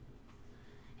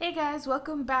Hey guys,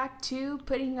 welcome back to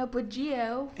Putting Up with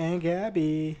Geo. And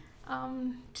Gabby.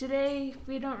 Today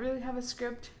we don't really have a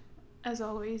script, as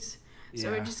always,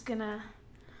 so we're Yeah. just gonna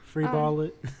Free ball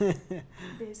it.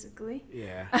 basically.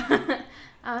 Yeah.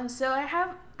 So I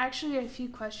have actually a few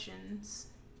questions,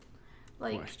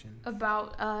 Questions.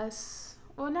 about us.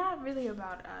 Well, not really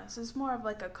about us. It's more of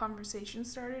like a conversation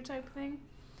starter type thing.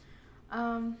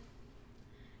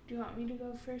 Do you want me to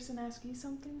go first and ask you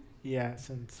something? Yeah,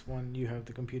 since one, you have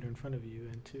the computer in front of you,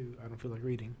 and two, I don't feel like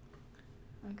reading.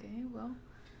 Okay, well,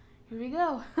 here we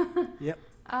go. Yep.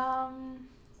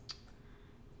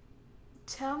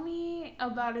 Tell me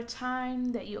about a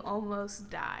time that you almost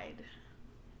died.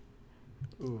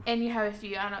 Ooh. And you have a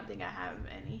few. I don't think I have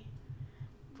any.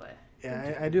 But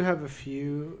Yeah, I do have a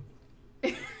few.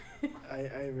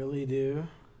 I really do.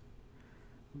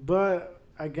 But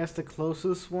I guess the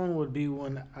closest one would be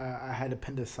when I had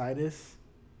appendicitis.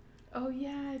 oh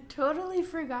yeah, I totally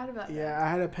forgot about that. Yeah, I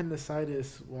had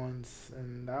appendicitis once,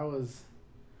 and that was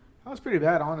pretty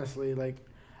bad, honestly. Like,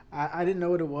 I didn't know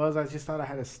what it was. I just thought I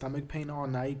had a stomach pain all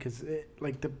night because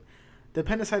the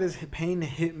appendicitis pain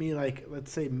hit me like,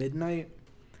 let's say, midnight.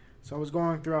 So I was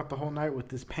going throughout the whole night with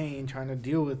this pain, trying to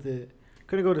deal with it.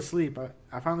 Couldn't go to sleep.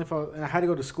 I finally felt, and I had to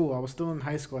go to school. I was still in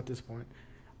high school at this point.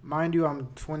 Mind you, I'm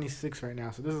 26 right now,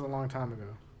 so this is a long time ago.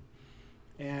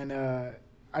 And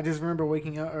I just remember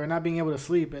waking up or not being able to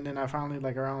sleep, and then I finally,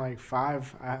 like around like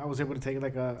 5, I was able to take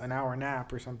like an hour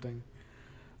nap or something.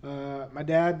 My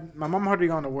mom had already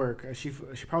gone to work. She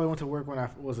probably went to work when I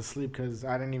was asleep because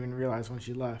I didn't even realize when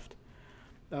she left.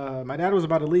 My dad was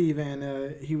about to leave, and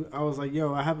I was like,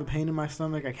 "Yo, I have a pain in my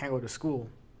stomach. I can't go to school."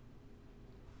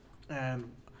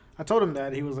 And I told him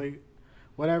that. He was like,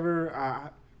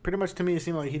 "Whatever." Pretty much to me, it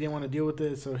seemed like he didn't want to deal with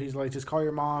it, so he's like, "Just call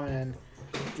your mom and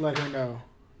let her know."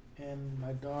 And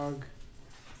my dog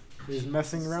is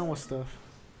messing around with stuff.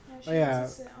 She Yeah.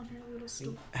 has to sit on her little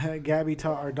stool. Gabby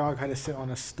taught our dog how to sit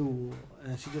on a stool,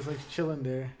 and she just like chilling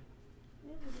there,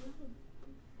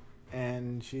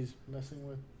 and she's messing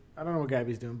with. I don't know what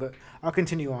Gabby's doing, but I'll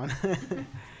continue on.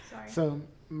 Sorry. So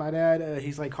my dad,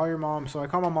 he's like, call your mom. So I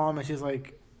call my mom, and she's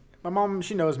like, my mom,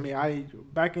 she knows me.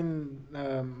 Back in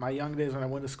my young days when I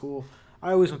went to school,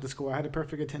 I always went to school. I had a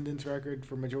perfect attendance record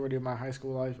for majority of my high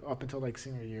school life up until like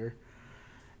senior year.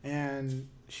 And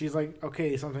she's like,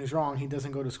 okay, something's wrong. He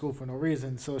doesn't go to school for no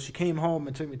reason. So she came home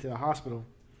and took me to the hospital.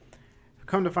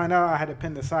 Come to find out, I had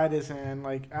appendicitis, and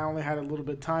like I only had a little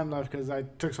bit of time left because I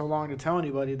took so long to tell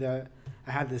anybody that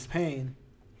I had this pain.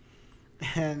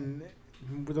 And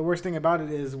the worst thing about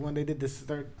it is when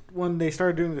they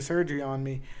started doing the surgery on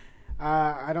me.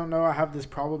 I don't know. I have this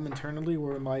problem internally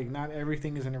where like not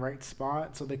everything is in the right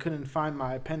spot, so they couldn't find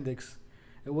my appendix.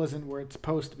 It wasn't where it's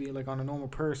supposed to be, like on a normal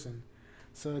person.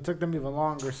 So it took them even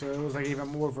longer. So it was like even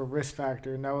more of a risk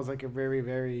factor, and that was like a very,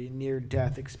 very near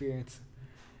death experience.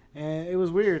 And it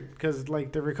was weird because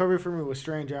like the recovery for me was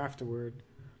strange afterward.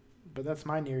 But that's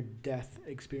my near death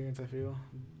experience, I feel.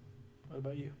 What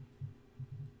about you?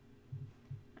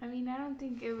 I mean, I don't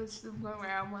think it was the one where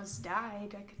I almost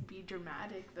died. I could be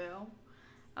dramatic though.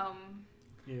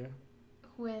 Yeah.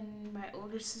 When my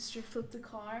older sister flipped the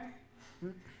car,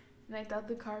 Mm. and I thought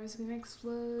the car was gonna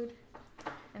explode,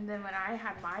 and then when I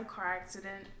had my car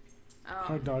accident,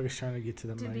 Our dog is trying to get to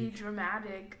the to be mic.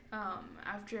 dramatic,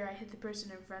 after I hit the person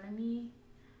in front of me,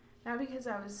 not because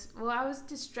I was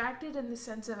distracted in the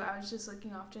sense of I was just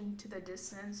looking off into the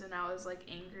distance, and I was like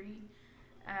angry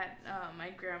at my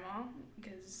grandma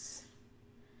because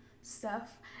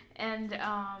stuff, and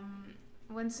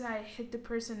once I hit the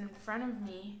person in front of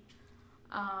me,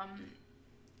 I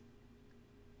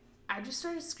just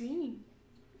started screaming.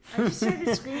 I just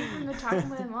started screaming from the top of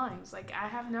my lungs. Like, I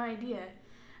have no idea.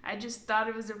 I just thought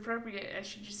it was appropriate. I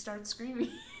should just start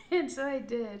screaming. And so I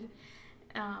did.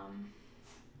 I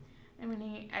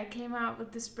mean, I came out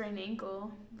with the sprained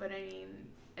ankle, but I mean,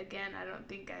 again, I don't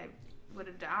think I would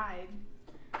have died.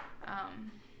 I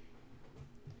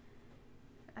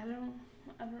don't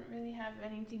really have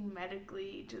anything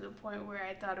medically to the point where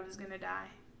I thought I was gonna die.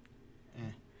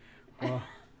 Well,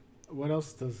 what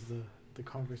else does the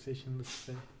conversation list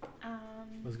say?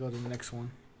 Let's go to the next one.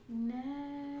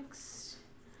 Next,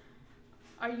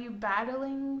 are you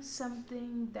battling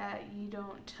something that you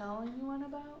don't tell anyone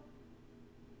about?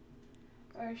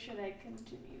 Or should I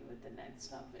continue with the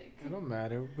next topic? It don't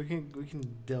matter. We can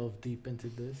delve deep into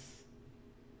this.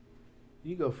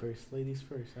 You go first, ladies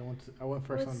first. I went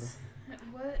first on the.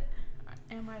 What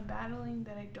am I battling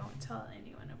that I don't tell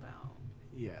anyone about?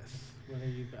 Yes. What are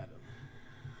you battling?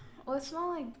 Well, it's not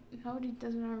like nobody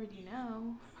doesn't already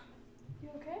know. You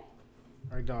okay?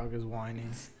 Our dog is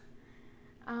whining.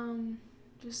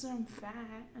 Just that I'm fat,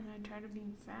 and I try to be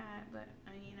fat, but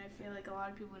I mean, I feel like a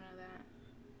lot of people know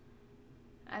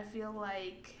that. I feel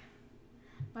like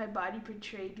my body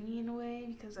portrayed me in a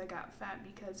way because I got fat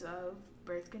because of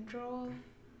birth control.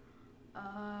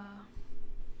 I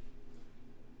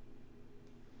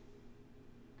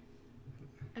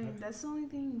mean, that's the only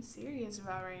thing I'm serious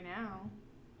about right now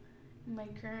in my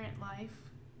current life.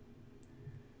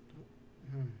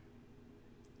 Hmm.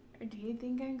 Or do you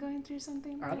think I'm going through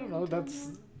something? I don't know.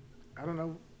 I don't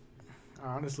know. I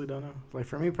honestly don't know. Like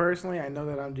for me personally, I know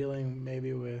that I'm dealing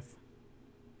maybe with.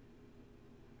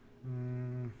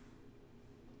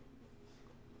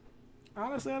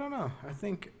 Honestly, I don't know. I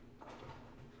think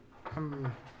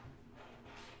I'm.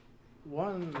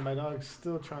 One, my dog's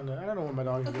still trying to. I don't know what my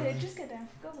dog's doing. Okay, just get down.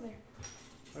 Go over there.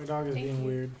 My dog is Thank being you.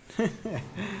 weird.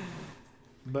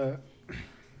 But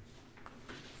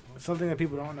something that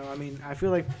people don't know. I mean, I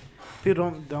feel like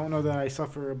people don't know that I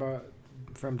suffer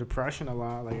from depression a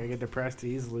lot. Like I get depressed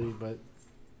easily, but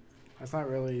that's not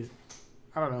really.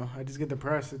 I don't know. I just get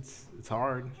depressed. It's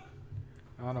hard.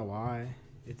 I don't know why.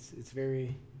 It's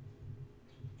very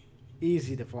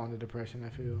easy to fall into depression. I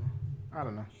feel. I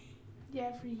don't know.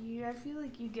 Yeah, for you, I feel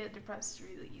like you get depressed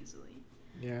really easily.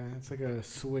 Yeah, it's like a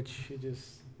switch. It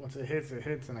just once it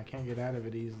hits, and I can't get out of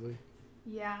it easily.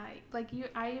 Yeah, like you,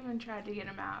 I even tried to get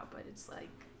him out, but it's like,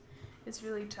 it's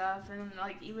really tough, and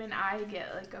like even I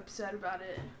get like upset about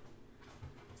it.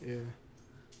 Yeah.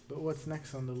 But what's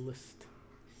next on the list?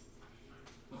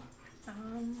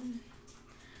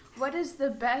 What is the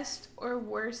best or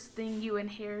worst thing you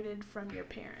inherited from your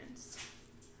parents?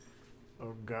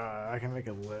 Oh God, I can make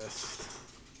a list.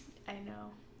 I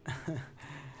know.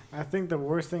 I think the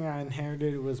worst thing I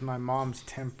inherited was my mom's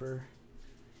temper.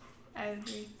 I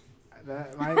agree.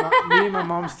 Me and my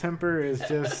mom's temper is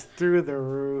just through the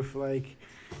roof. Like,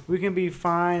 we can be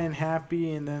fine and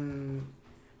happy, and then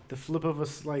the flip of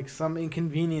us, like some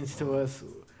inconvenience to us,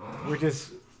 we're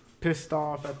just pissed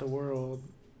off at the world.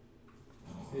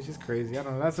 It's just crazy. I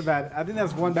don't know. I think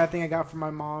that's one bad thing I got from my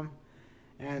mom.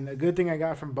 And a good thing I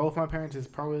got from both my parents is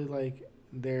probably like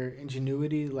their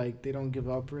ingenuity. Like they don't give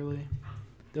up really.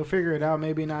 They'll figure it out.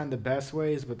 Maybe not in the best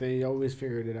ways, but they always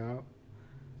figured it out.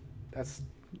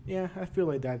 I feel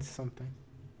like that's something.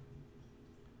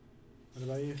 What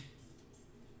about you?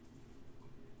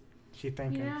 She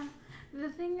thinking. Yeah, the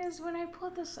thing is, when I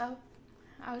pulled this up,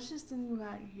 I was just thinking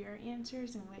about your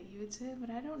answers and what you would say, but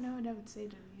I don't know what I would say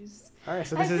to these. All right,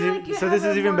 so I feel like you this have is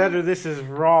a even more- better. This is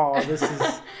raw. This is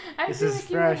I this feel is like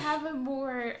you fresh. would have a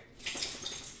more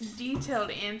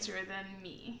detailed answer than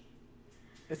me.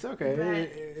 It's okay. But,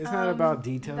 It's not about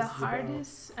details.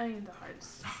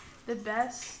 The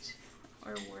best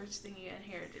or worst thing you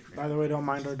inherited from By the way, don't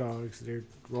mind our dogs. They're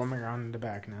roaming around in the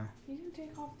back now. You can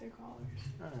take off their collars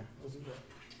All right, let's do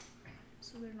that.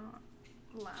 so they're not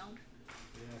loud.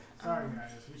 Yeah. Sorry,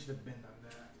 guys. We should have been on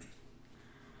that.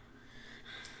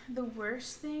 The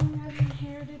worst thing I've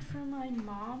inherited from my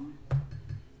mom?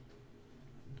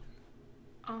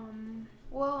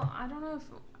 Well, I don't know if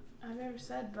I've ever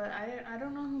said, but I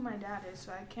don't know who my dad is,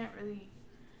 so I can't really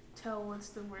tell what's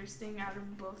the worst thing out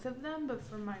of both of them, but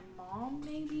for my mom,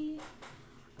 maybe,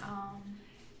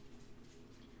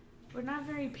 we're not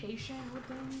very patient with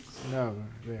things. No,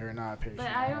 they're not patient. But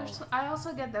I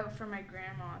also get that from my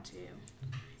grandma, too.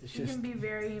 It's She just can be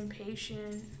very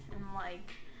impatient and,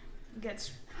 like,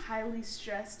 gets highly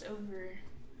stressed over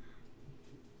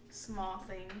small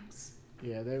things.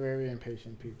 yeah, they're very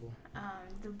impatient people.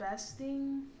 The best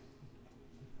thing,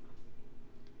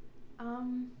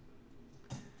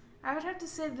 I would have to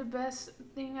say the best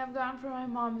thing I've gotten from my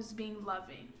mom is being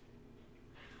loving.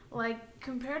 Like,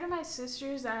 compared to my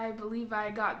sisters, I believe I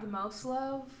got the most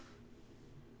love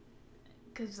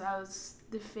because I was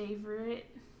the favorite.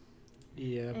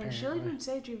 Yeah, apparently. And she'll even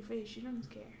say it to your face, she doesn't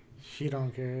care. She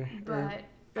don't care. But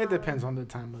It depends on the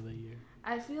time of the year.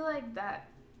 I feel like that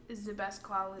is the best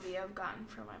quality I've gotten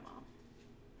from my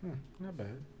mom. Not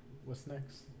bad. What's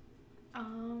next?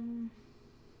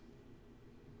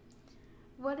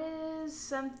 What is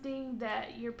something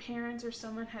that your parents or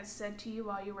someone has said to you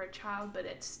while you were a child, but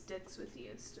it sticks with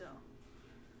you still?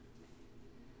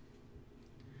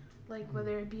 Like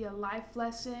whether it be a life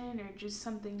lesson or just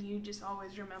something you just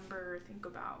always remember or think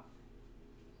about.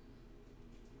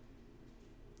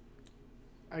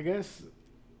 I guess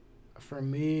for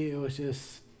me, it was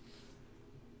just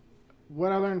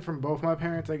what I learned from both my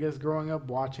parents, I guess, growing up,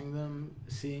 watching them,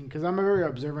 seeing, because I'm a very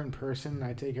observant person.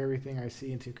 I take everything I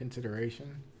see into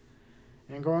consideration.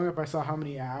 And growing up, I saw how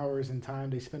many hours and time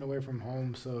they spend away from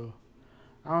home. So,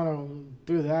 I don't know,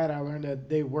 through that, I learned that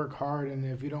they work hard. And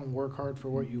if you don't work hard for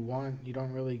what you want, you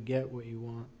don't really get what you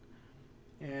want.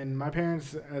 And my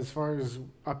parents, as far as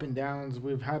up and downs,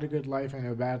 we've had a good life and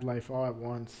a bad life all at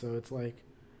once. So it's like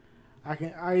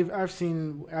I've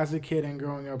seen as a kid and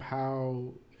growing up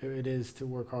how it is to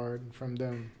work hard from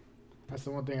them. That's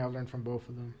the one thing I've learned from both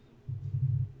of them.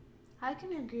 I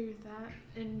can agree with that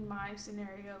in my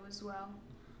scenario as well.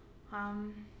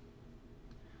 Um,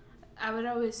 I would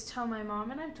always tell my mom,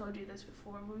 and I've told you this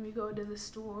before, when we go to the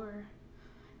store,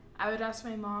 I would ask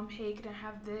my mom, hey, can I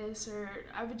have this? Or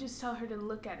I would just tell her to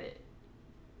look at it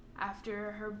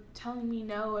after her telling me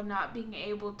no and not being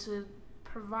able to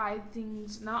provide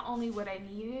things, not only what I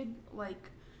needed,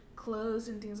 like clothes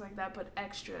and things like that, but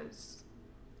extras.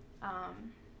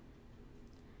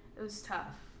 It was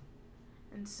tough.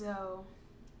 And so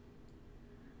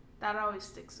that always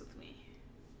sticks with me.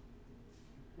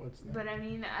 What's that? But I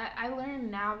mean, I learned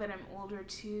now that I'm older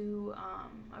to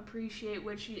appreciate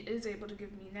what she is able to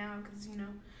give me now. Because, you know,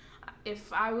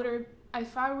 if I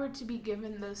were to be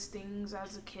given those things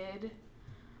as a kid,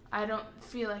 I don't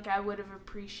feel like I would have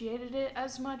appreciated it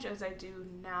as much as I do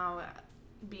now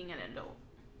being an adult.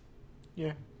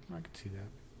 Yeah, I could see that.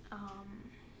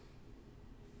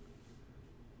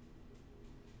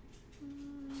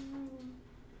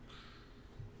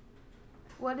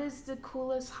 What is the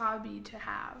coolest hobby to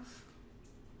have?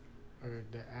 Or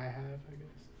that I have, I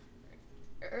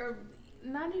guess. Or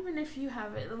not even if you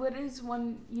have it. What is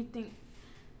one you think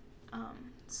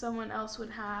someone else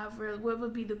would have, or what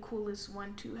would be the coolest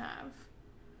one to have?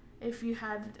 If you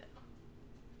had,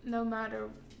 no matter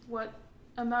what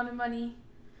amount of money,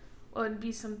 what would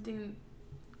be something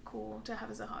cool to have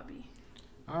as a hobby?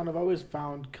 I don't know. I've always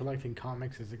found collecting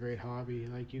comics is a great hobby.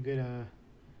 Like you could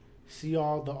see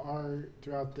all the art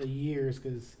throughout the years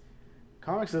because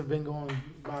comics have been going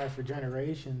by for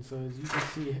generations. So as you can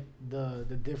see the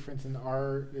difference in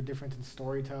art, the difference in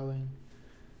storytelling,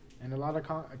 and a lot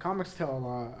of comics tell a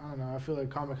lot. I don't know. I feel like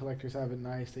comic collectors have it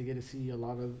nice. They get to see a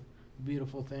lot of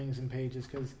beautiful things in pages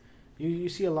because you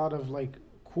see a lot of like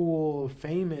cool,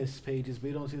 famous pages, but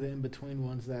you don't see the in between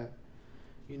ones that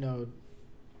you know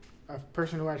a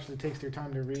person who actually takes their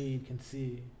time to read can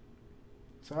see.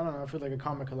 So I don't know. I feel like a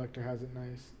comic collector has it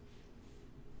nice.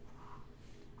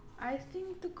 I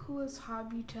think the coolest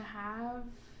hobby to have,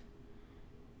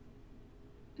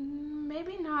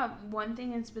 maybe not one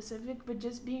thing in specific, but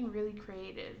just being really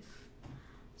creative,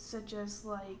 such as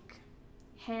like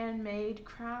handmade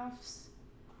crafts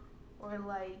or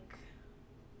like,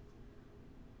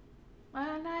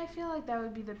 and I feel like that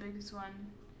would be the biggest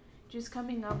one, just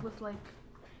coming up with like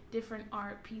different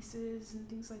art pieces and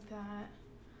things like that,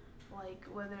 like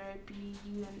whether it be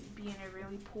you be in a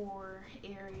really poor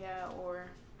area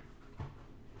or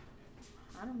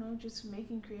I don't know, just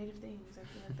making creative things. I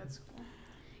feel like that's cool.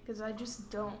 Because I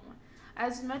just don't.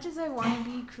 As much as I want to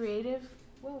be creative.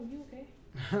 Whoa, you okay?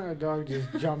 A dog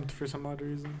just jumped for some odd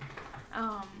reason.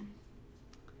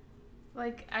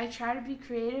 Like, I try to be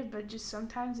creative, but just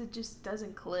sometimes it just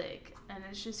doesn't click. And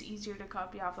it's just easier to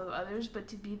copy off of others. But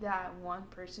to be that one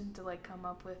person to, like, come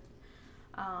up with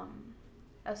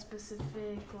a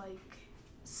specific, like,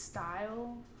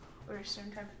 style or a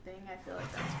certain type of thing, I feel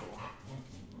like that's cool.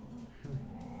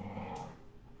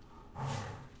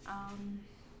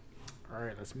 All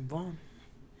right, let's move on.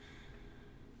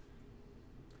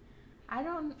 I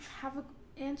don't have an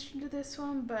answer to this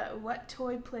one, but what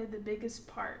toy played the biggest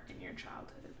part in your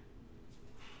childhood?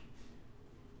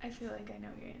 I feel like I know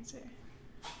your answer.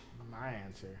 My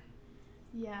answer.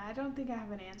 Yeah, I don't think I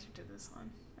have an answer to this one.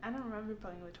 I don't remember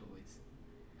playing with toys.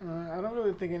 I don't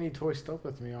really think any toy stuck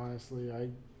with me, honestly.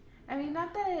 I mean,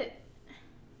 not that it...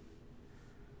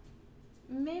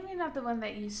 Maybe not the one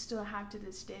that you still have to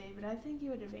this day, but I think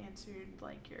you would have answered,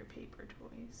 like, your paper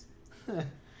toys.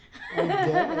 I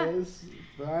guess.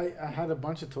 But I had a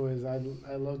bunch of toys. I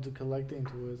loved collecting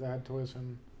toys. I had toys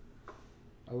from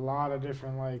a lot of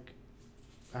different, like,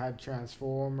 I had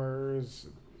Transformers,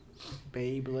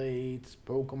 Beyblades,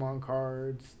 Pokemon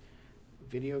cards,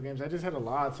 video games. I just had a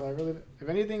lot. So I really, if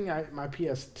anything, my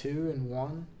PS2 and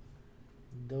 1,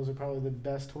 those are probably the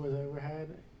best toys I ever had.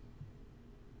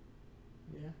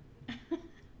 Yeah.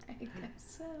 I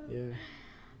guess so. Yeah.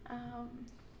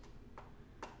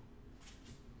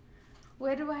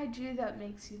 What do I do that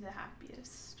makes you the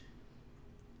happiest?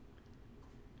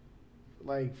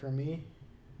 Like, for me?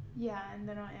 Yeah, and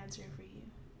then I'll answer for you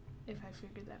if I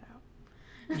figure that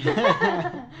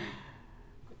out.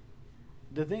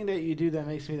 The thing that you do that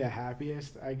makes me the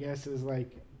happiest, I guess, is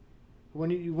like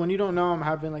when you don't know I'm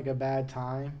having like a bad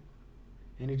time,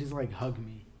 and you just like hug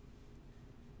me,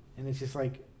 and it's just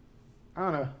like, I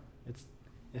don't know,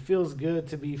 it feels good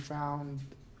to be found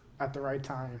at the right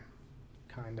time,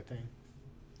 kind of thing.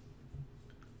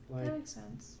 Like, that makes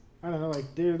sense. I don't know.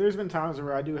 Like, there's been times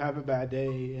where I do have a bad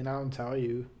day and I don't tell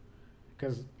you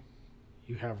because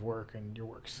you have work and your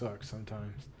work sucks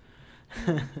sometimes.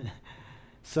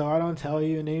 So I don't tell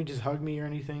you, and then you just hug me or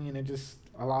anything, and it just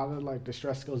a lot of like the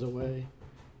stress goes away.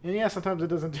 And yeah, sometimes it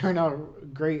doesn't turn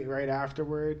out great right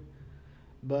afterward,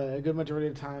 but a good majority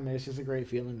of the time, it's just a great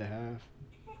feeling to have.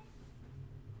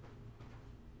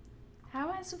 How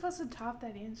am I supposed to top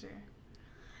that answer?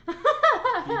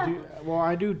 Well,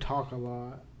 I do talk a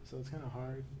lot, so it's kind of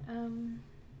hard. Um,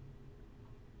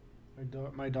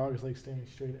 My dog is like staring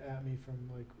straight at me from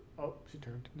like, oh, she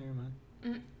turned. Never mind.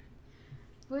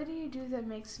 what do you do that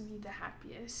makes me the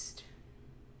happiest?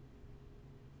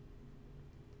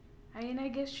 I mean, I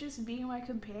guess just being my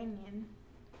companion.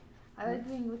 I like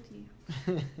being with you.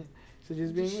 So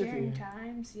just being with sharing you.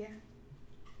 times, yeah.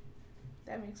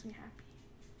 That makes me happy.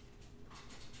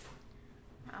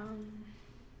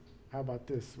 How about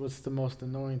this? What's the most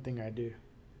annoying thing I do?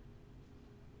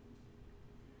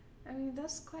 I mean,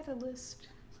 that's quite a list.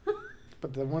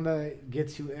 But the one that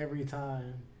gets you every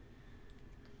time.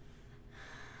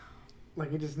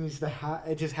 Like, it just needs to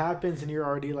it just happens and you're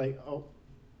already like, oh.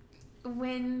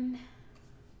 When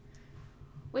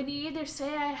you either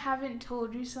say I haven't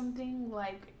told you something,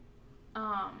 like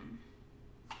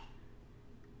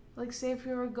say if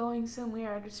we were going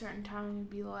somewhere at a certain time, you'd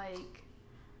be like,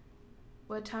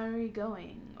 what time are we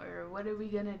going? Or what are we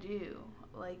gonna do?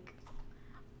 Like,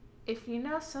 if you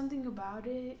know something about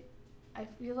it, I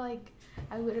feel like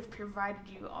I would have provided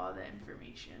you all the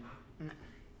information.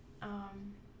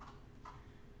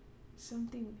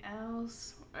 Something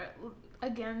else,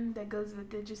 again, that goes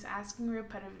with it, just asking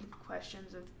repetitive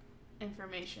questions of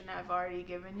information I've already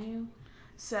given you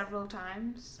several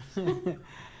times.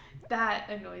 That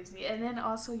annoys me. And then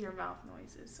also your mouth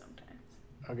noises sometimes.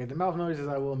 Okay, the mouth noises,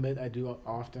 I will admit, I do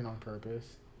often on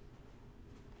purpose.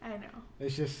 I know.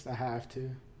 It's just, I have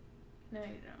to. No, you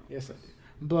don't. Yes, I do.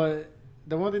 But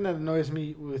the one thing that annoys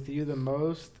me with you the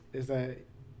most is that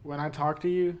when I talk to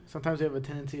you, sometimes you have a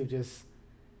tendency of just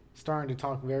starting to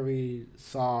talk very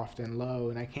soft and low,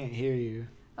 and I can't hear you.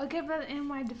 Okay, but in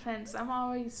my defense, I'm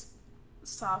always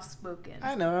soft-spoken.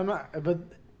 I know, I'm not, but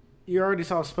you're already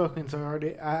soft-spoken, so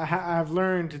I've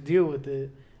learned to deal with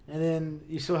it. And then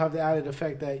you still have the added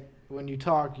effect that when you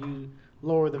talk, you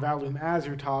lower the volume as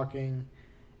you're talking,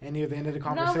 and near the end of the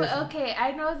conversation. No, but okay,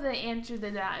 I know the answer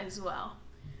to that as well.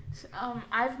 So,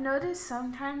 I've noticed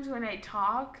sometimes when I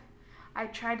talk, I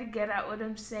try to get at what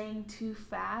I'm saying too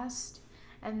fast,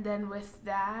 and then with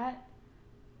that,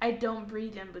 I don't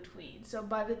breathe in between. So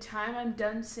by the time I'm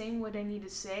done saying what I need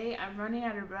to say, I'm running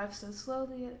out of breath, so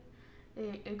slowly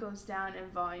it goes down in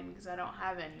volume because I don't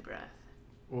have any breath.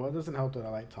 Well, it doesn't help that I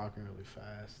like talking really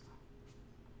fast.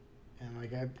 And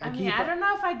like I don't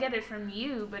know if I get it from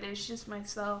you, but it's just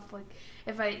myself. Like,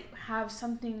 if I have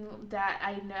something that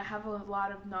I have a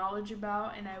lot of knowledge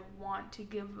about and I want to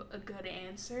give a good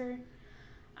answer,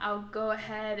 I'll go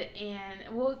ahead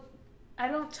and, well, I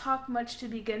don't talk much to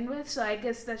begin with, so I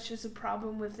guess that's just a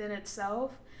problem within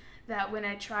itself, that when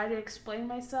I try to explain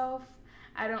myself,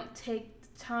 I don't take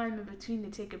time in between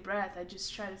to take a breath. I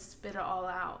just try to spit it all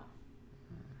out.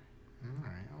 All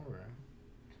right.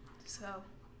 So,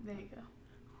 there you go.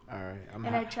 All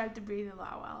right. I tried to breathe a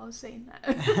lot while I was saying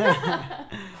that.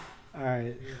 All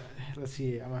right. Let's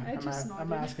see.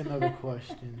 I'm asking another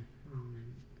question.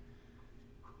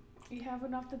 You have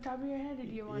one off the top of your head, or do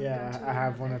you want to go to I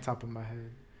have one on top of my head.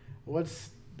 What's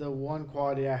the one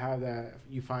quality I have that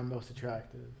you find most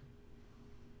attractive?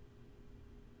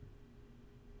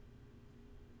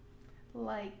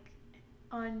 Like,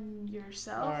 on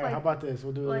yourself? All right, like, how about this?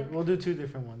 We'll do two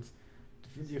different ones.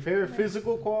 Your favorite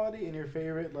physical quality and your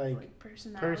favorite like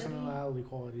personality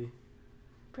quality.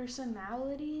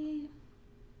 Personality?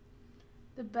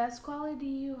 The best quality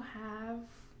you have?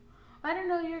 I don't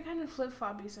know, you're kind of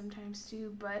flip-floppy sometimes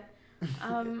too, but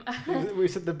we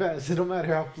said the best. It don't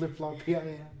matter how flip-floppy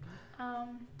I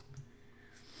am.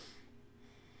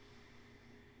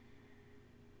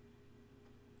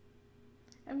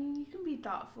 I mean, you can be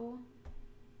thoughtful.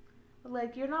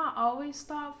 Like, you're not always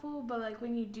thoughtful, but like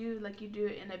when you do, like you do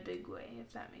it in a big way,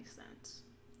 if that makes sense.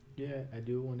 Yeah, I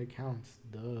do it when it counts.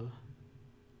 Duh.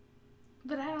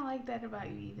 But I don't like that about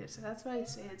you either, so that's why I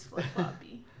say it's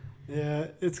flip-floppy. Yeah,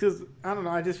 it's because, I don't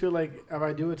know, I just feel like if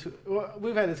I do it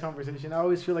we've had this conversation, I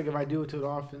always feel like if I do it too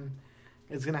often,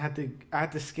 it's going to I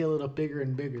have to scale it up bigger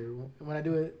and bigger. When I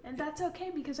do it... And that's okay,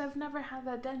 because I've never had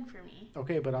that done for me.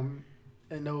 Okay, but I'm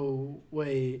in no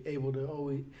way able to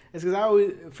always... It's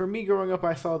because for me growing up,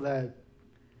 I saw that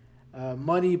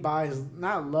money buys,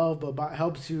 not love, but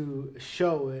helps you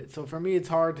show it. So for me, it's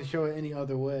hard to show it any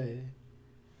other way.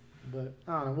 But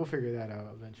I don't know. We'll figure that out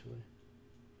eventually.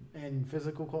 And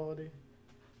physical quality.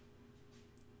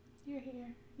 Your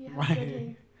hair. You have My good hair.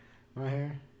 hair. My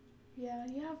hair. Yeah,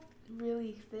 you have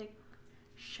really thick,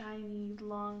 shiny,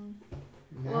 long.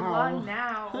 Now. Well, long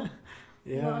now.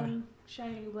 Yeah. Long,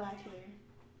 shiny black hair.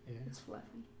 Yeah. It's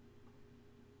fluffy.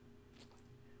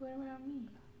 What about me?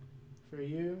 For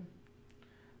you,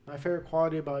 my favorite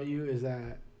quality about you is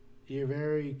that you're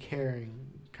very caring,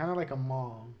 kind of like a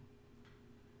mom.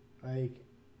 Like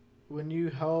when you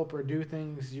help or do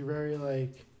things, you're very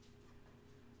like,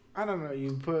 I don't know,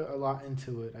 you put a lot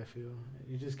into it. I feel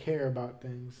you just care about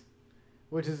things,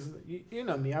 which is you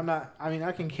know me. I'm not. I mean,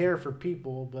 I can care for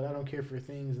people, but I don't care for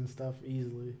things and stuff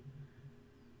easily.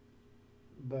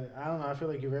 But I don't know. I feel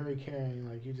like you're very caring.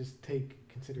 Like you just take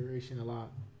consideration a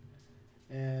lot.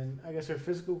 And I guess your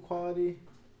physical quality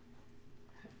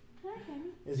Hi, honey.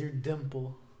 is your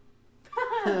dimple.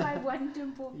 My one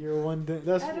dimple. Your one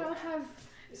that's I don't have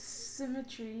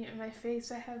symmetry in my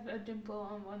face. I have a dimple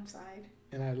on one side.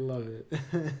 and I love it.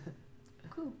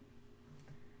 Cool.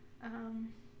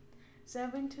 So I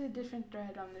went to a different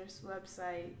thread on this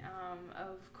website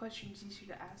of questions you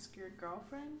should ask your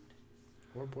girlfriend.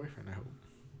 Or boyfriend, I hope.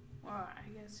 Or I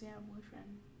guess, yeah,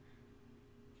 boyfriend.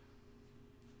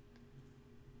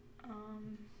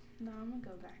 No, I'm gonna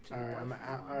go back to All right, boyfriend one.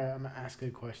 I'm gonna ask a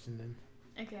question then.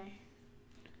 Okay.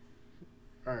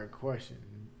 All right, question.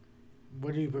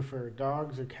 What do you prefer,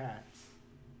 dogs or cats?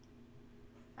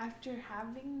 After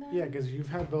having them? Yeah, because you've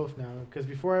had both now. Because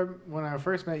when I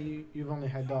first met you, you've only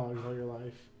had dogs all your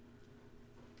life.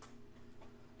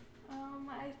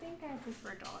 I think I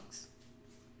prefer dogs.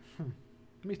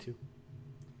 Me too.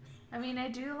 I mean, I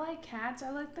do like cats.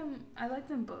 I like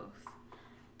them both.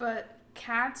 But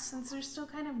cats, since they're still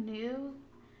kind of new,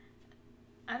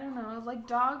 I don't know, like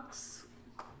dogs,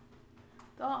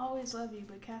 they'll always love you,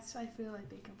 but cats, I feel like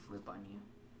they can flip on you.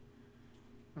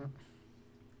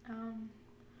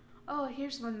 Oh,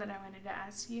 here's one that I wanted to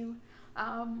ask you.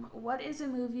 What is a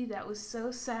movie that was so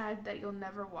sad that you'll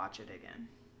never watch it again?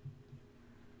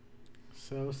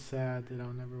 So sad that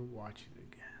I'll never watch it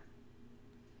again.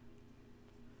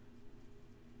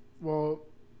 Well,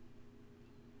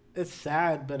 it's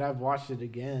sad, but I've watched it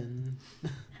again.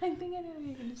 I think I know what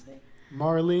you're going to say.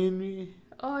 Marley and Me?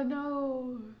 Oh,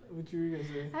 no. What you were going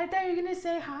to say? I thought you were going to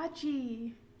say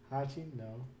Hachi. Hachi?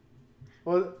 No.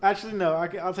 Well, actually, no.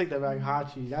 I'll take that back.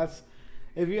 Hachi. That's...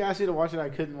 If you asked me to watch it, I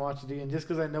couldn't watch it again just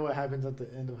because I know what happens at the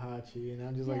end of Hachi. And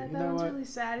I'm just like, you know what? Yeah, that one's really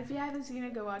sad. If you haven't seen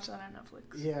it, go watch that on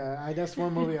Netflix. Yeah, that's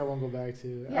one movie I won't go back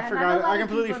to. Yeah, I forgot. I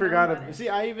completely people know forgot about it. it. See,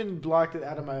 I even blocked it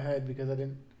out of my head because I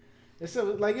didn't. It's a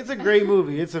great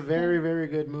movie. It's a very very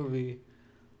good movie,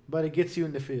 but it gets you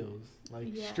in the feels,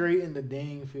 straight in the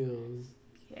dang feels.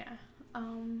 Yeah.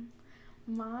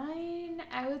 Mine,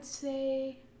 I would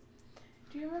say.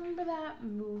 Do you remember that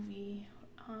movie?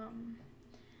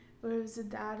 Where it was the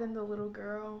dad and the little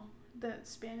girl, the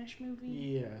Spanish movie?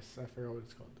 Yes, I forgot what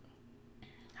it's called.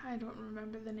 I don't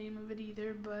remember the name of it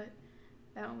either, but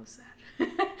that one was sad.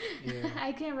 Yeah.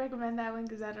 I can't recommend that one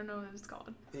because I don't know what it's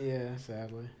called. Yeah,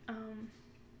 sadly.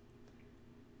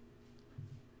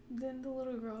 Then the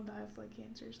little girl died of like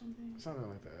cancer or something. Something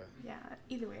like that. Yeah.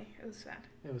 Either way, it was sad.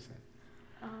 It was sad.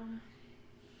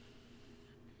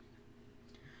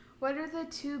 What are the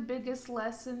 2 biggest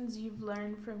lessons you've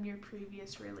learned from your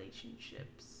previous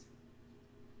relationships?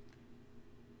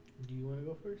 Do you want to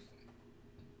go first?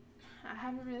 I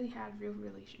haven't really had real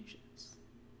relationships.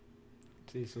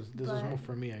 See, so this was more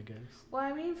for me, I guess. Well,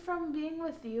 I mean, from being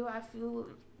with you, I feel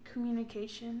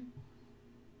communication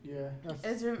Yeah,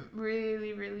 is a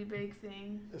really, really big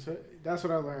thing. That's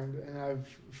what I learned, and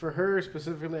for her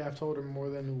specifically, I've told her more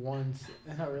than once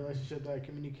in our relationship that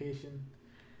communication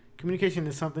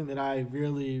is something that I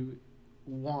really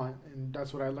want, and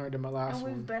that's what I learned in my last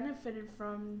one. And we've one. benefited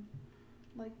from,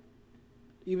 like...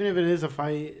 Even if it is a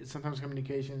fight, sometimes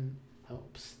communication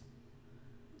helps.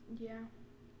 Yeah.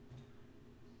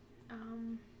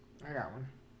 I got one.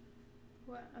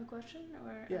 What, a question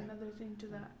or another thing to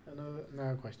that?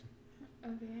 Another question.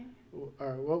 Okay. All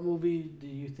right, what movie do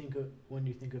you think of when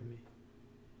you think of me?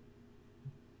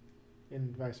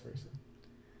 And vice versa.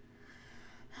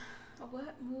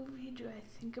 What movie do I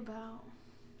think about?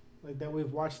 Like that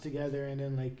we've watched together, and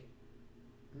then like,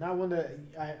 not one that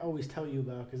I always tell you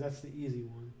about because that's the easy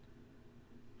one.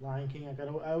 Lion King.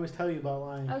 I always tell you about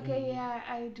Lion King. Okay, yeah,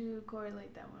 I do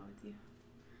correlate that one with you.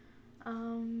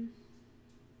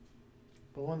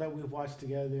 But one that we've watched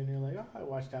together, and you're like, oh, I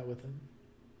watched that with him,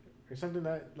 or something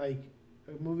that like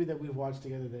a movie that we've watched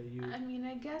together that you. I mean,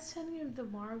 I guess any of the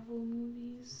Marvel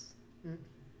movies.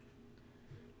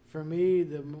 For me,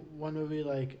 the one movie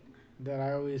like that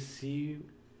I always see.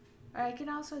 Or I can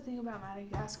also think about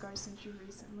Madagascar since you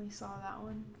recently saw that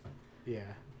one. Yeah,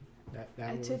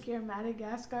 I took your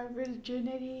Madagascar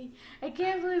virginity. I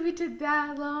can't believe it took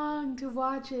that long to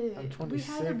watch it. I'm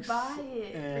 26, we had to buy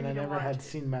it and I never had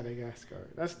seen Madagascar.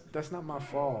 That's not my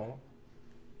fault.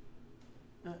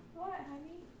 What,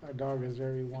 honey? Our dog is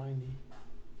very whiny.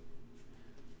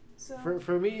 So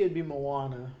For me, it'd be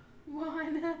Moana.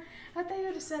 Moana. I thought you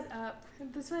would have said Up.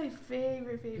 That's my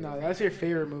favorite. No, that's your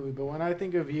favorite movie. But when I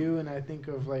think of you, and I think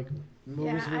of like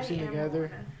movies we've seen together,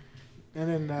 Moana. and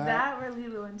then that or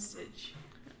Lilo and Stitch.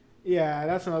 Yeah,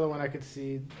 that's another one I could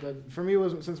see. But for me, it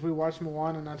was since we watched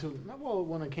Moana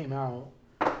when it came out,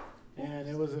 and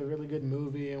it was a really good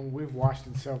movie, and we've watched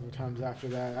it several times after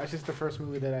that. That's just the first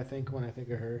movie that I think when I think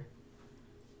of her.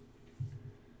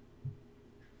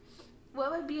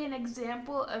 What would be an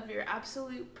example of your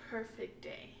absolute perfect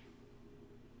day?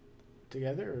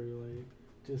 Together or like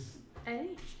just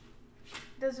Any.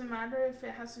 Doesn't matter if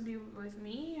it has to be with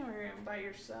me or by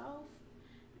yourself.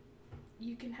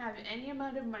 You can have any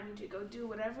amount of money to go do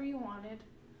whatever you wanted.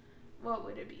 What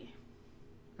would it be?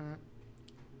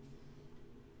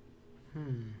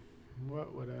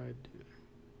 What would I do?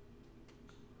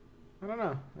 I don't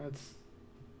know. That's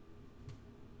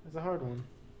a hard one.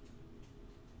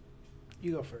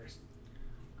 You go first.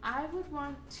 I would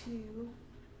want to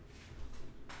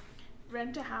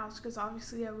rent a house because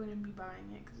obviously I wouldn't be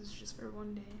buying it because it's just for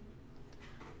one day.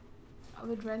 I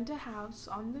would rent a house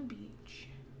on the beach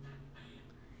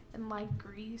in like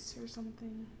Greece or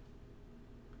something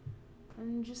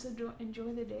and just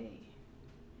enjoy the day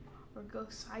or go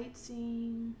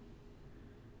sightseeing.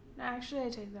 No, actually I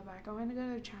take that back. I want to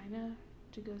go to China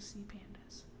to go see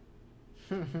pandas.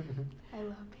 I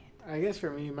love pandas. I guess for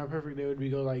me, my perfect day would be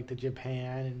go like to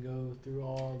Japan and go through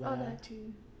all that. Oh, that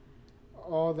too.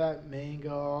 All that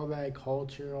manga, all that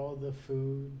culture, all the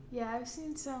food. Yeah, I've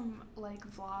seen some like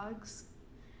vlogs.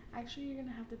 Actually, you're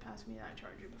gonna have to pass me that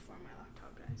charger before my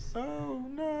laptop dies. Oh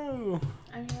no!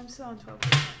 I mean, I'm still on 12%.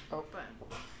 Oh. But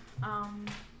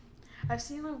I've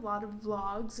seen a lot of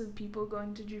vlogs of people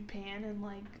going to Japan and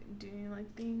like doing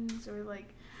like things or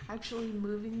like actually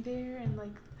moving there and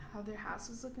like how their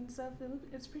houses look and stuff.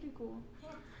 It's pretty cool.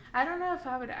 I don't know if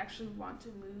I would actually want to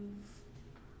move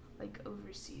like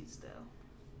overseas though.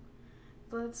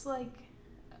 But it's like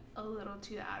a little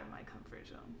too out of my comfort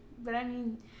zone. But I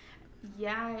mean,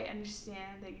 yeah, I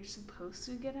understand that you're supposed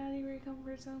to get out of your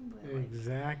comfort zone, but like,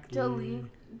 exactly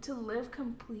to live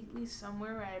completely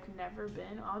somewhere where I've never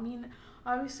been. I mean,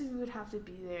 obviously we would have to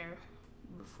be there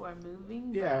before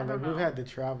moving. Yeah, but like we've had to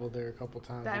travel there a couple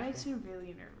times. That makes me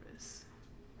really nervous.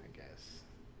 I guess.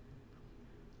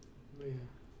 But yeah,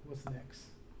 what's next?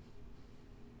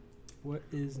 What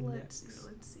is next?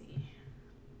 Let's see.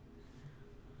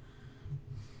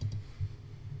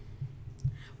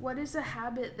 What is a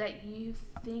habit that you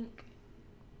think...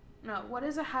 No, what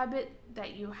is a habit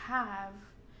that you have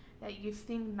that you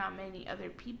think not many other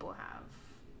people have?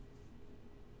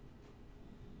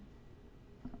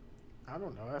 I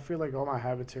don't know. I feel like all my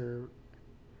habits are...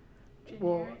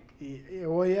 Generic?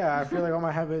 Well, yeah, I feel like all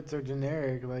my habits are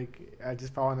generic. Like, I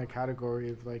just fall in the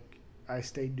category of, like, I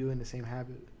stay doing the same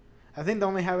habit. I think the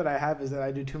only habit I have is that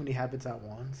I do too many habits at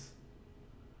once.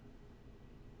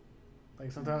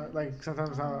 Like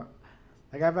sometimes I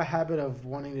have a habit of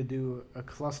wanting to do a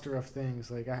cluster of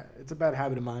things. Like it's a bad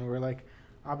habit of mine where like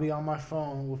I'll be on my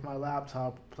phone with my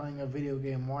laptop playing a video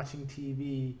game, watching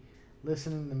TV,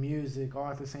 listening to music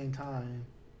all at the same time,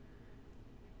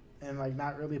 and like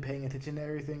not really paying attention to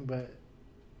everything, but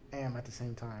am at the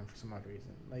same time for some odd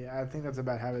reason. Like I think that's a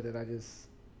bad habit that I just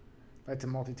like to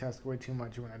multitask way too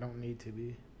much when I don't need to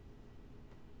be.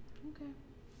 Okay.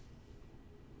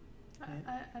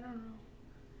 Yeah. I don't know.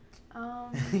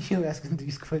 You asking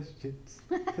these questions.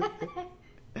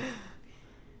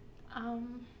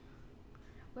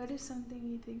 What is something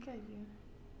you think I do?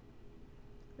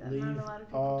 That Leave not a lot of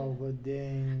people all do. the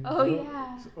dang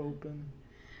drawers open.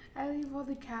 I leave all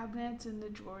the cabinets and the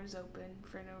drawers open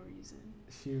for no reason.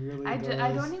 She really does.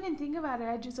 I don't even think about it.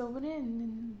 I just open it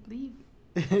and leave.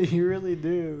 You really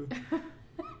do.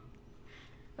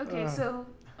 Okay, so...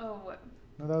 Oh, what?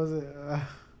 No, that was it.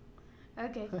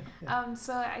 Okay.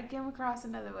 So I came across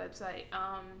another website.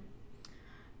 I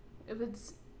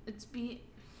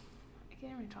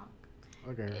can't even talk.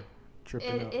 Okay.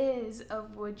 It is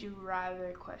of would you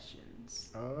rather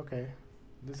questions. Oh, okay.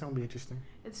 This is gonna be interesting.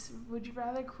 It's would you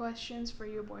rather questions for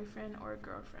your boyfriend or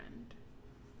girlfriend.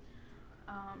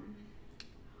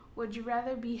 Would you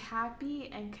rather be happy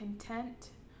and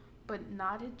content but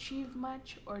not achieve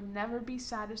much, or never be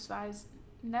satisfied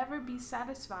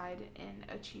and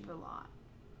achieve a lot?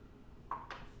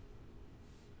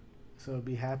 So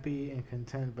be happy and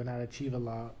content, but not achieve a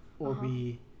lot, or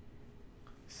be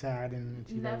sad and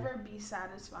achieve Never be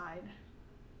satisfied,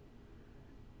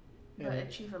 but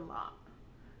achieve a lot.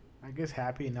 I guess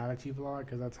happy and not achieve a lot,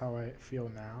 because that's how I feel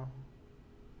now.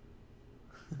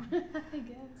 I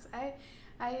guess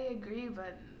I agree,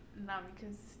 but not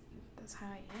because that's how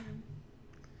I am.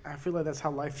 I feel like that's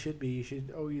how life should be. You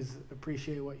should always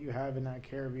appreciate what you have and not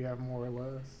care if you have more or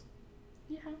less.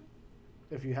 Yeah.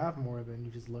 If you have more, then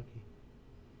you're just lucky.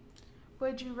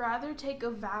 Would you rather take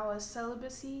a vow of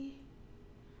celibacy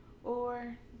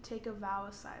or take a vow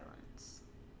of silence?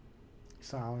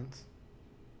 Silence.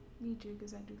 Me too,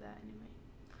 because I do that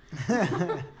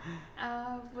anyway.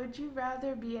 Would you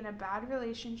rather be in a bad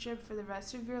relationship for the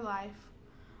rest of your life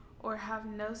or have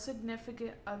no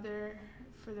significant other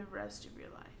for the rest of your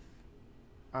life?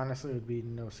 Honestly, it would be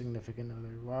no significant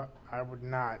other. Well, I would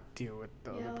not deal with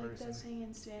the other person. Yeah, like that saying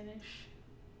in Spanish.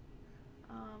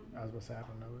 I was about to say, I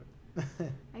don't know it.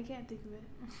 I can't think of it.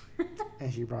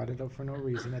 And she brought it up for no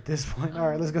reason at this point. All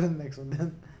right, let's go to the next one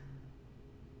then.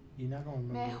 You're not going to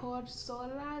remember. Mejor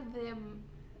sola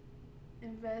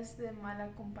en vez de mal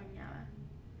acompañada.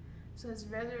 So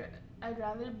I'd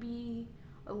rather be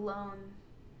alone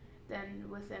than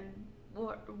with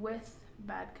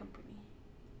bad company.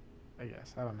 I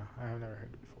guess. I don't know. I have never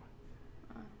heard it before.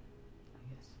 I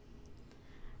guess.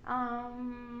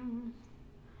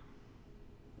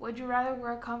 Would you rather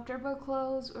wear comfortable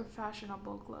clothes or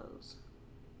fashionable clothes?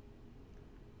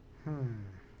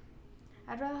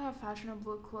 I'd rather have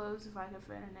fashionable clothes if I could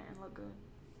fit in it and look good.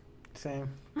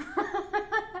 Same.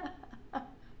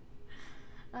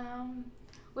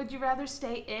 Would you rather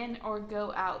stay in or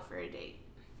go out for a date?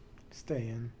 Stay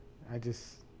in. I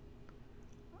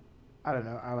don't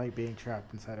know. I like being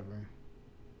trapped inside a room.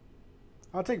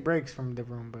 I'll take breaks from the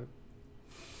room, but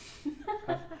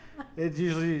it's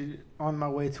usually on my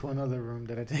way to another room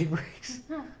that I take breaks.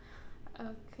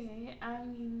 Okay. I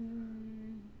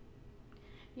mean,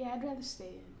 yeah, I'd rather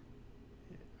stay in.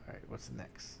 All right. What's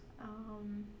next?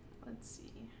 Let's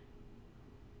see.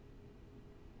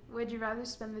 Would you rather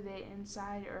spend the day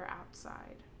inside or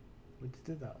outside? We just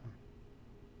did that one.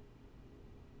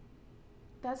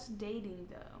 That's dating,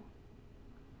 though.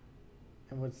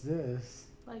 And what's this?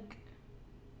 Like.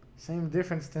 Same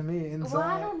difference to me. Inside. Well,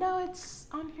 I don't know. It's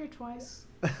on here twice.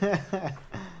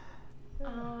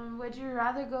 Would you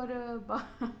rather go to a bar?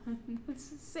 It's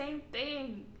the same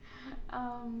thing.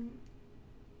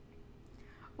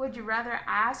 Would you rather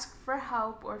ask for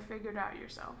help or figure it out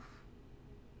yourself?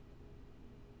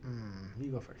 You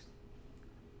go first.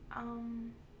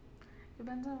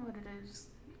 Depends on what it is.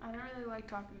 I don't really like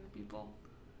talking to people.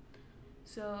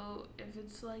 So if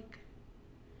it's like,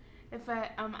 if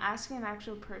I'm asking an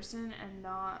actual person and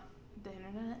not the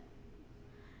internet,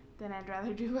 then I'd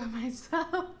rather do it by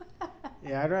myself.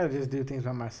 Yeah, I'd rather just do things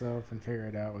by myself and figure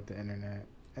it out with the internet.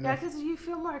 And yeah, because you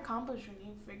feel more accomplished when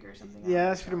you figure something out. Yeah,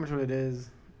 that's pretty much what it is.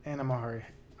 And I'm a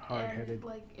hard-headed. And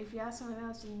like, if you ask someone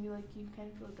else, then you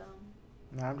kind of feel dumb.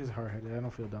 Nah, I'm just hard-headed. I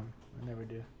don't feel dumb. I never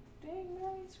do. Dang,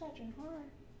 man, you're scratching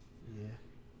hard. Yeah.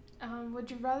 Would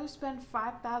you rather spend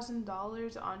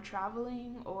 $5,000 on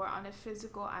traveling or on a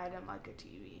physical item like a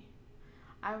TV?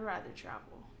 I would rather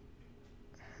travel.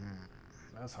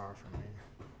 That's hard for me.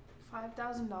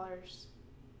 $5,000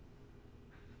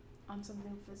 on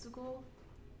something physical?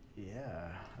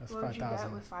 Yeah, that's $5,000. What would you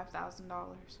get with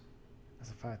 $5,000?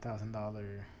 That's a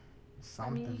 $5,000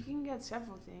 something. I mean, you can get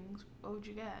several things. What would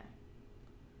you get?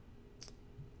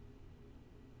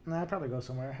 Nah, I'd probably go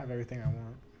somewhere, have everything I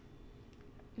want.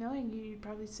 Knowing you, you'd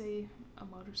probably say a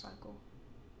motorcycle.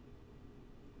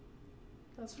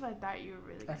 That's what I thought you were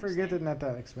really gonna I forget say. they're not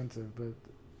that expensive, but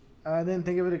I didn't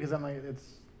think of it because I'm like,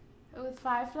 it's... With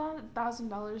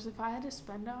 $5,000, if I had to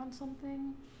spend it on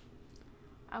something,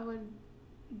 I would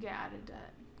get out of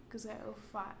debt. Because I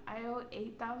owe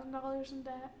 $8,000 in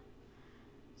debt.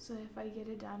 So if I get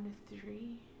it down to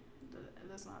 3,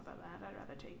 that's not that bad. I'd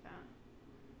rather take that.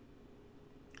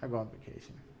 I go on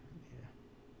vacation.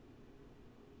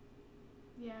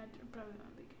 Yeah, I'd probably go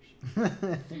on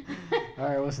vacation. All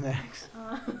right, what's next?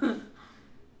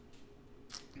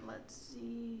 Let's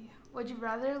see. Would you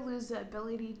rather lose the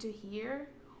ability to hear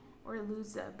or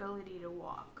lose the ability to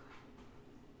walk?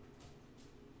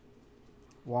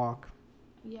 Walk.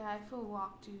 Yeah, I feel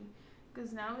walk too.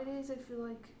 Because nowadays I feel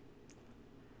like...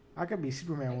 I could be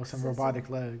Superman with some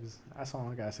robotic legs. That's all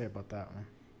I gotta say about that one.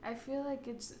 I feel like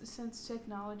it's, since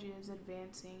technology is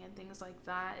advancing and things like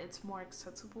that, it's more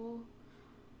accessible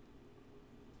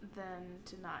than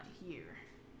to not hear.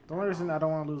 The only reason I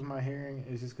don't want to lose my hearing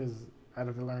is just because I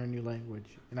have to learn a new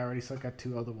language, and I already suck at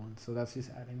 2 other ones, so that's just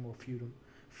adding more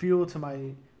fuel to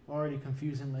my Already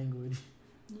confusing language.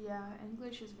 Yeah,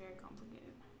 English is very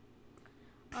complicated.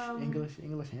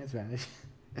 English and Spanish.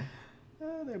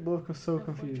 They're both so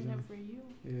confusing. Unfortunate for you.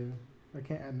 Yeah, I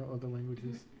can't add no other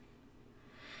languages.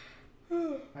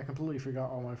 I completely forgot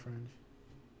all my French.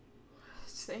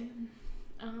 Same.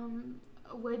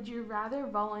 Would you rather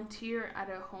volunteer at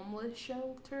a homeless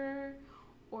shelter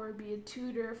or be a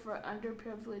tutor for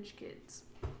underprivileged kids?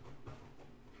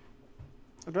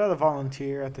 I'd rather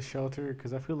volunteer at the shelter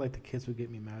because I feel like the kids would get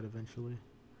me mad eventually.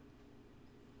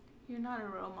 You're not a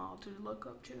role model to look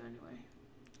up to anyway.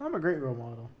 I'm a great role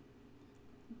model.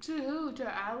 To who?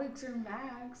 To Alex or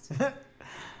Max?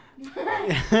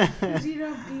 Because you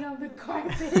don't be on the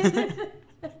carpet.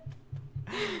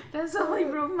 That's the only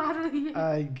role model you have.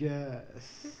 I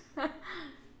guess. What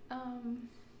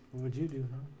would you do,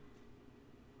 huh?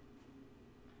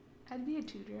 I'd be a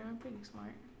tutor. I'm pretty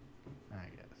smart. I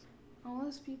guess.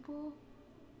 Homeless people?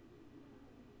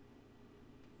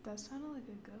 That sounded like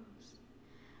a ghost.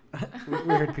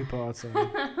 we heard people outside.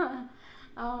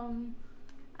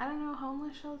 I don't know,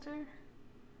 homeless shelter?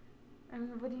 I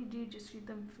mean, what do you do? Just feed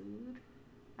them food?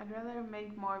 I'd rather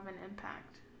make more of an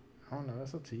impact. I don't know.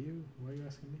 That's up to you. Why are you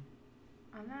asking me?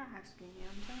 I'm not asking you,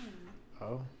 I'm telling you.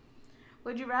 Oh.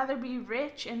 Would you rather be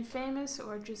rich and famous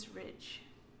or just rich?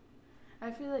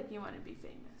 I feel like you want to be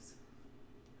famous.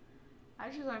 I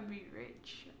just want to be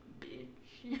rich,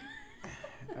 bitch.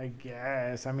 I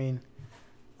guess. I mean,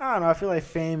 I don't know. I feel like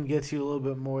fame gets you a little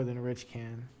bit more than rich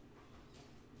can.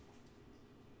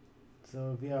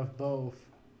 So if you have both,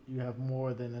 you have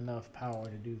more than enough power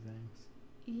to do things.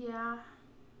 Yeah,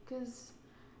 because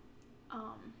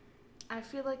I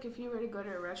feel like if you were to go to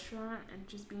a restaurant and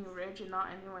just being rich and not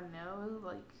anyone know,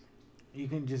 like... You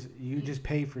can just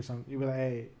pay for something. You'd be like,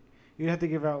 hey, you'd have to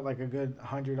give out like a good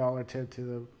 $100 tip to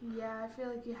the... Yeah, I feel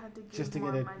like you have to give just to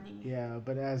more get money. Yeah,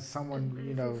 but as someone, and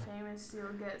you if know... you're famous,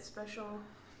 you'll get special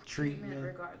treatment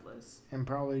regardless. And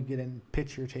probably get a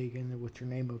picture taken with your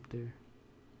name up there.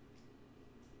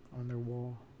 On their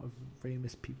wall of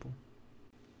famous people.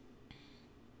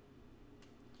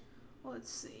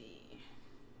 Let's see.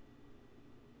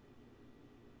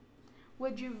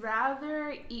 Would you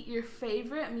rather eat your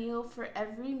favorite meal for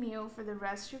every meal for the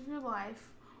rest of your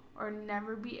life or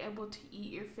never be able to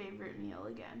eat your favorite meal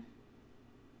again?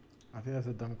 I think that's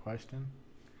a dumb question.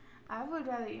 I would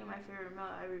rather eat my favorite meal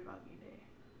every fucking day.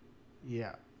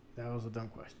 Yeah, that was a dumb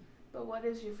question. But what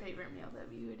is your favorite meal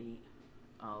that you would eat?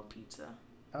 Oh, pizza.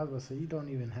 I was about to say, you don't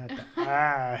even have to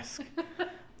ask.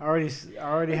 I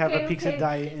already have a pizza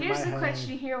diet in my head. Here's the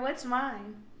question here. What's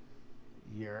mine?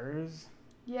 Yours?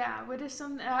 Yeah, what is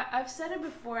some... I've said it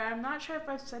before. I'm not sure if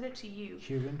I've said it to you.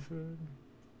 Cuban food?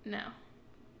 No.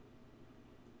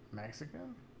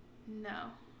 Mexican?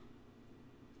 No.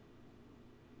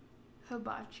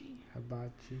 Hibachi.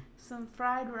 Hibachi. Some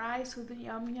fried rice with a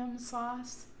yum yum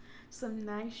sauce. Some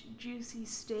nice juicy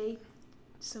steak.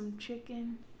 Some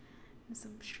chicken. And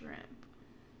some shrimp.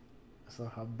 So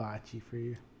hibachi for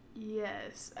you.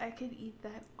 Yes, I could eat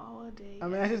that all day. I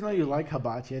mean, I just know you like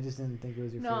hibachi. I just didn't think it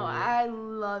was your favorite. No, I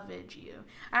love it, Gio.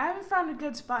 I haven't found a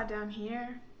good spot down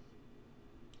here,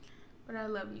 but I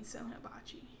love me some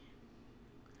hibachi.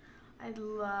 I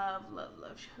love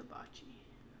hibachi.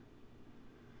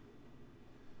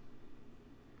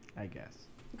 I guess.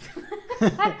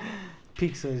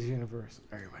 Pizza is universal.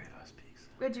 Everybody loves pizza.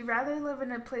 Would you rather live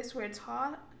in a place where it's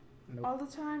hot Nope. all the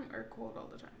time or cold all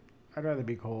the time? I'd rather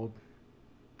be cold.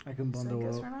 I can bundle so I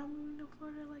guess up. we're not moving to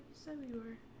Florida like you said we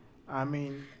were. I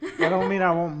mean, that don't mean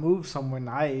I won't move somewhere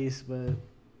nice, but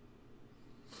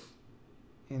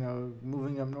you know,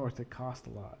 moving up north it costs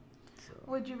a lot. So.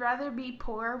 Would you rather be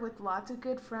poor with lots of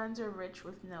good friends or rich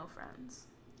with no friends?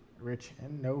 Rich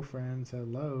and no friends.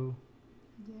 Hello.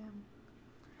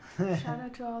 Damn. Shout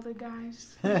out to all the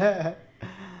guys that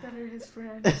are his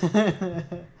friends.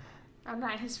 I'm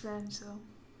not his friend, so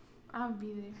I'll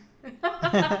be there.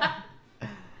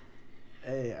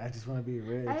 Hey, I just want to be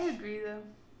rich. I agree, though.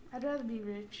 I'd rather be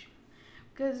rich.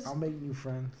 Because... I'll make new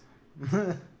friends.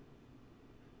 I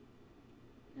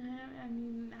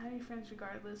mean, how are your friends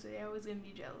regardless? They're always going to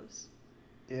be jealous.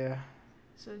 Yeah.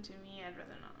 So to me, I'd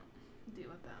rather not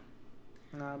deal with that.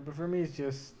 Nah, but for me, it's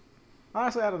just...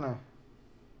 Honestly, I don't know.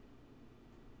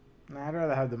 Nah, I'd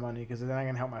rather have the money because then I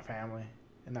can help my family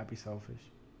and not be selfish.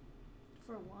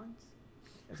 For once.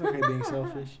 It's okay being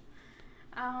selfish.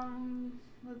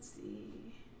 Let's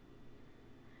see.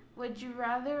 Would you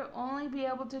rather only be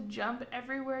able to jump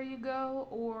everywhere you go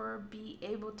or be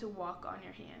able to walk on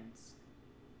your hands?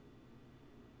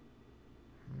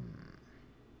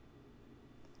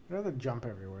 I'd rather jump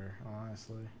everywhere,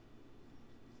 honestly.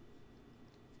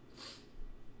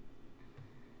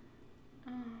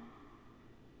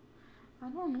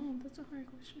 don't know. That's a hard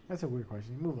question. That's a weird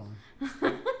question. Move on.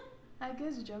 I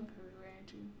guess jump everywhere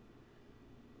too.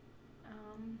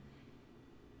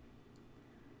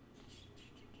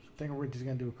 I think we're just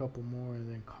gonna do a couple more and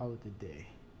then call it a day.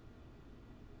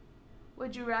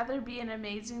 Would you rather be an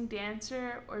amazing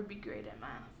dancer or be great at math?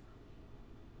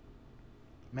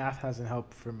 Math hasn't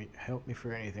helped me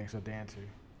for anything, so dancer.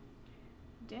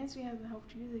 Dancing hasn't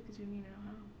helped you either because you need to know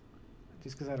how.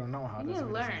 Just because I don't know how You need to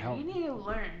doesn't mean it doesn't learn. help. You need to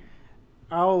learn.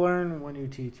 I'll learn when you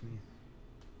teach me.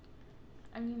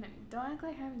 I mean, don't act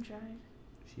like I haven't tried.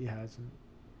 She hasn't.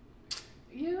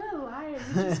 You're a liar.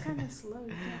 You're just kind of slow. You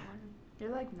can't learn.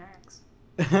 You're like Max.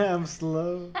 I'm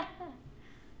slow.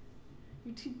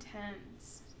 You're too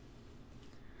tense.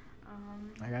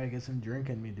 I gotta get some drink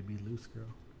in me to be loose, girl.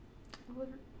 What?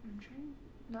 I'm trying.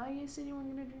 No, you said you weren't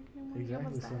gonna drink anymore. You Exactly,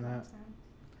 almost so died not- last time.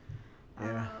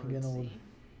 Yeah, I'm getting let's old. see.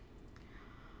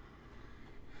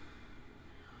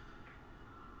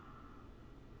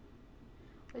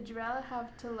 Would you rather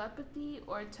have telepathy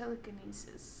or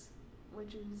telekinesis,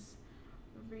 which is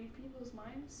read people's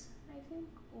minds, I think,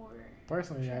 or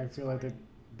Personally, I feel like transporting?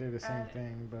 they're the same Uh,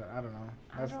 thing, but I don't know.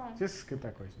 I don't- Just skip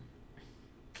that question.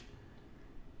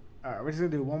 Alright, we're just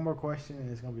gonna do one more question, and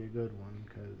it's gonna be a good one,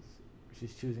 because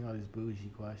she's choosing all these bougie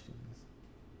questions.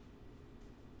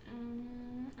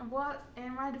 Well,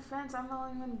 in my defense, I'm the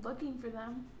only one looking for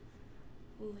them.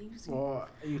 Lazy. Well,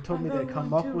 you told me to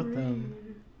come up with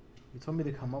them. You told me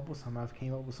to come up with some. I've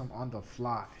came up with some on the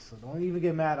fly, so don't even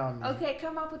get mad on me. Okay,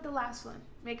 come up with the last one.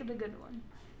 Make it a good one.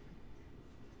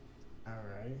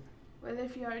 Alright. Whether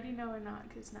if you already know or not,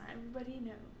 because not everybody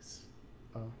knows.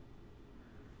 Oh.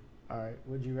 Alright.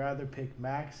 Would you rather pick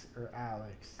Max or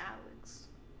Alex? Alex,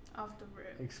 off the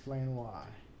rip. Explain why.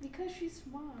 Because she's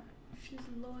smart. She's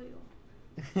loyal.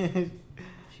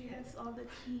 She has all the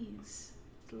keys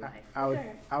to life. I Look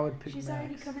at her. would pick She's Max.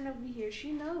 already coming over here.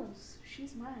 She knows.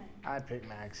 She's mine. I'd pick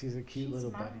Max. He's a cute She's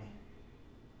little mine. buddy.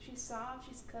 She's soft.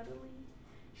 She's cuddly.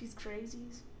 She's crazy.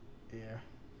 Yeah.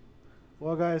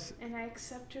 Well, guys, And I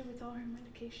accept her with all her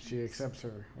medications. she accepts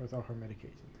her with all her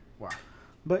medication. Wow.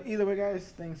 But either way,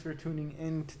 guys, thanks for tuning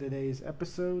in to today's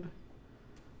episode.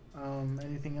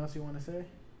 Anything else you want to say?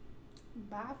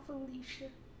 Bye, Felicia.